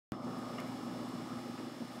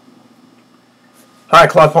Hi,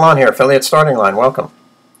 Claude Polan here, Affiliate Starting Line. Welcome.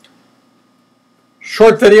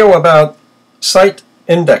 Short video about site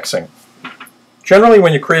indexing. Generally,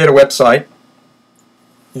 when you create a website,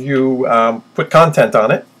 you put content on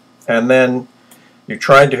it, and then you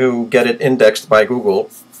try to get it indexed by Google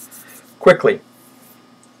quickly.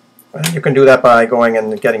 And you can do that by going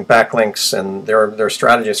and getting backlinks, and there are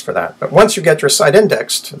strategies for that. But once you get your site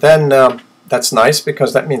indexed, then that's nice,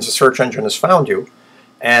 because that means the search engine has found you,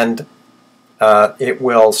 and it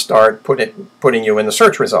will start putting you in the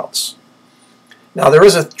search results. Now, there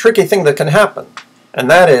is a tricky thing that can happen,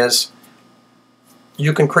 and that is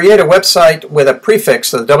you can create a website with a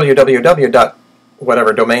prefix, the www.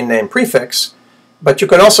 Whatever domain name prefix, but you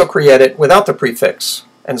can also create it without the prefix.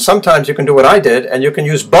 And sometimes you can do what I did, and you can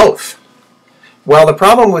use both. Well, the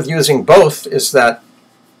problem with using both is that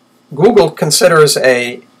Google considers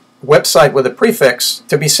a website with a prefix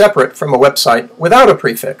to be separate from a website without a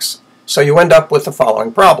prefix. So you end up with the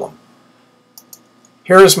following problem.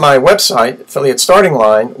 Here's my website, Affiliate Starting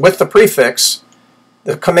Line, with the prefix.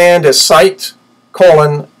 The command is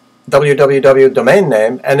site:/www domain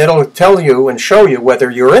name, and it'll tell you and show you whether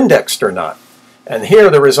you're indexed or not. And here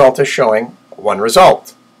the result is showing one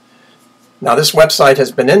result. Now, this website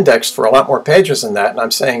has been indexed for a lot more pages than that, and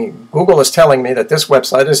I'm saying Google is telling me that this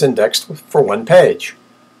website is indexed for one page.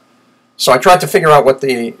 So I tried to figure out what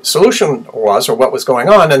the solution was, or what was going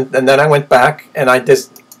on, and then I went back and I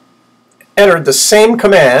entered the same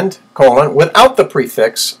command, without the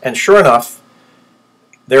prefix, and sure enough,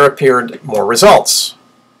 there appeared more results.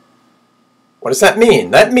 What does that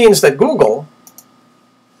mean? That means that Google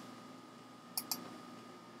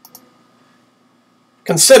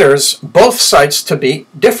considers both sites to be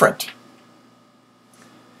different.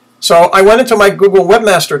 So I went into my Google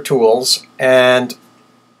Webmaster Tools, and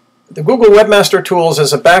the Google Webmaster Tools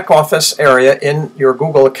is a back office area in your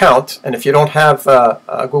Google account, and if you don't have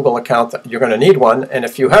a Google account, you're going to need one, and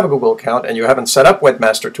if you have a Google account and you haven't set up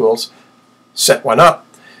Webmaster Tools, set one up.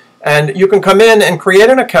 And you can come in and create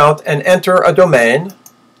an account and enter a domain,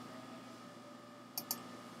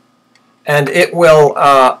 and it will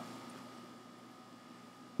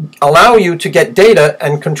allow you to get data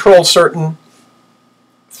and control certain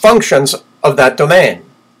functions of that domain.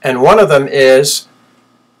 And one of them is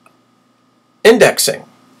indexing.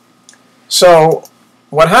 So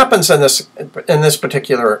what happens in this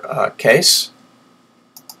particular case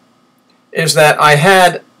is that I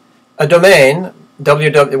had a domain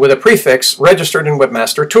with a prefix registered in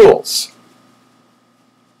Webmaster Tools,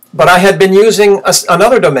 but I had been using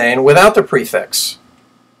another domain without the prefix.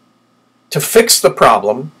 To fix the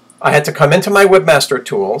problem, I had to come into my Webmaster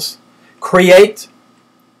Tools, create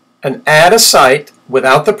and add a site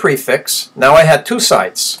without the prefix. Now I had two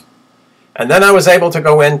sites. And then I was able to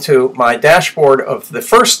go into my dashboard of the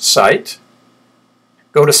first site,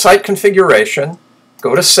 go to Site Configuration,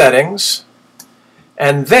 go to Settings,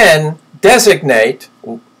 and then designate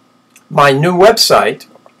my new website.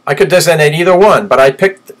 I could designate either one, but I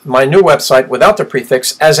picked my new website without the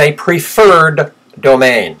prefix as a preferred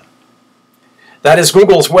domain. That is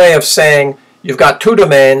Google's way of saying, you've got two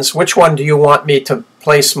domains, which one do you want me to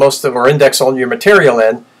place most of or index all your material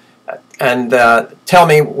in? And tell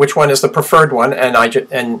me which one is the preferred one, and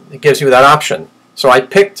it gives you that option. So I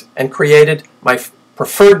picked and created my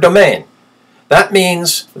preferred domain. That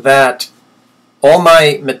means that all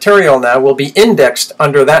my material now will be indexed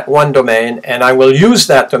under that one domain, and I will use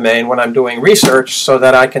that domain when I'm doing research so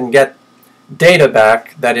that I can get data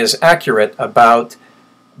back that is accurate about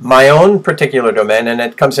my own particular domain, and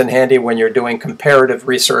it comes in handy when you're doing comparative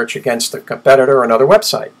research against a competitor or another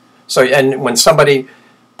website. So, and when somebody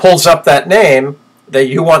pulls up that name,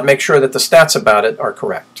 you want to make sure that the stats about it are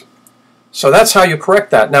correct. So that's how you correct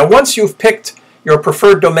that. Now, once you've picked your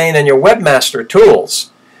preferred domain in your Webmaster Tools,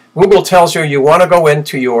 Google tells you want to go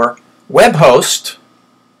into your web host,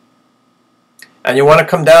 and you want to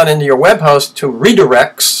come down into your web host to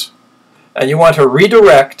redirects, and you want to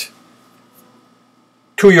redirect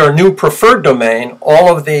to your new preferred domain all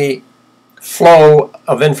of the flow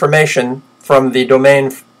of information from the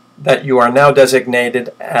domain that you are now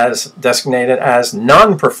designated as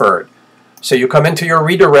non-preferred. So you come into your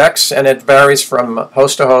redirects, and it varies from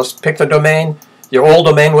host to host. Pick the domain, your old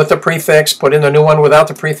domain with the prefix, put in the new one without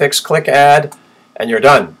the prefix, click Add, and you're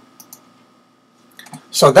done.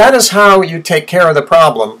 So that is how you take care of the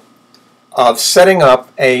problem of setting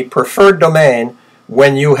up a preferred domain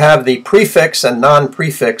when you have the prefix and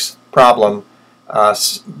non-prefix problem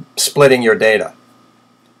splitting your data.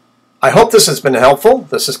 I hope this has been helpful.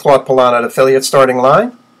 This is Claude Polan at Affiliate Starting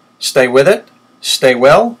Line. Stay with it, stay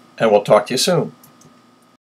well, and we'll talk to you soon.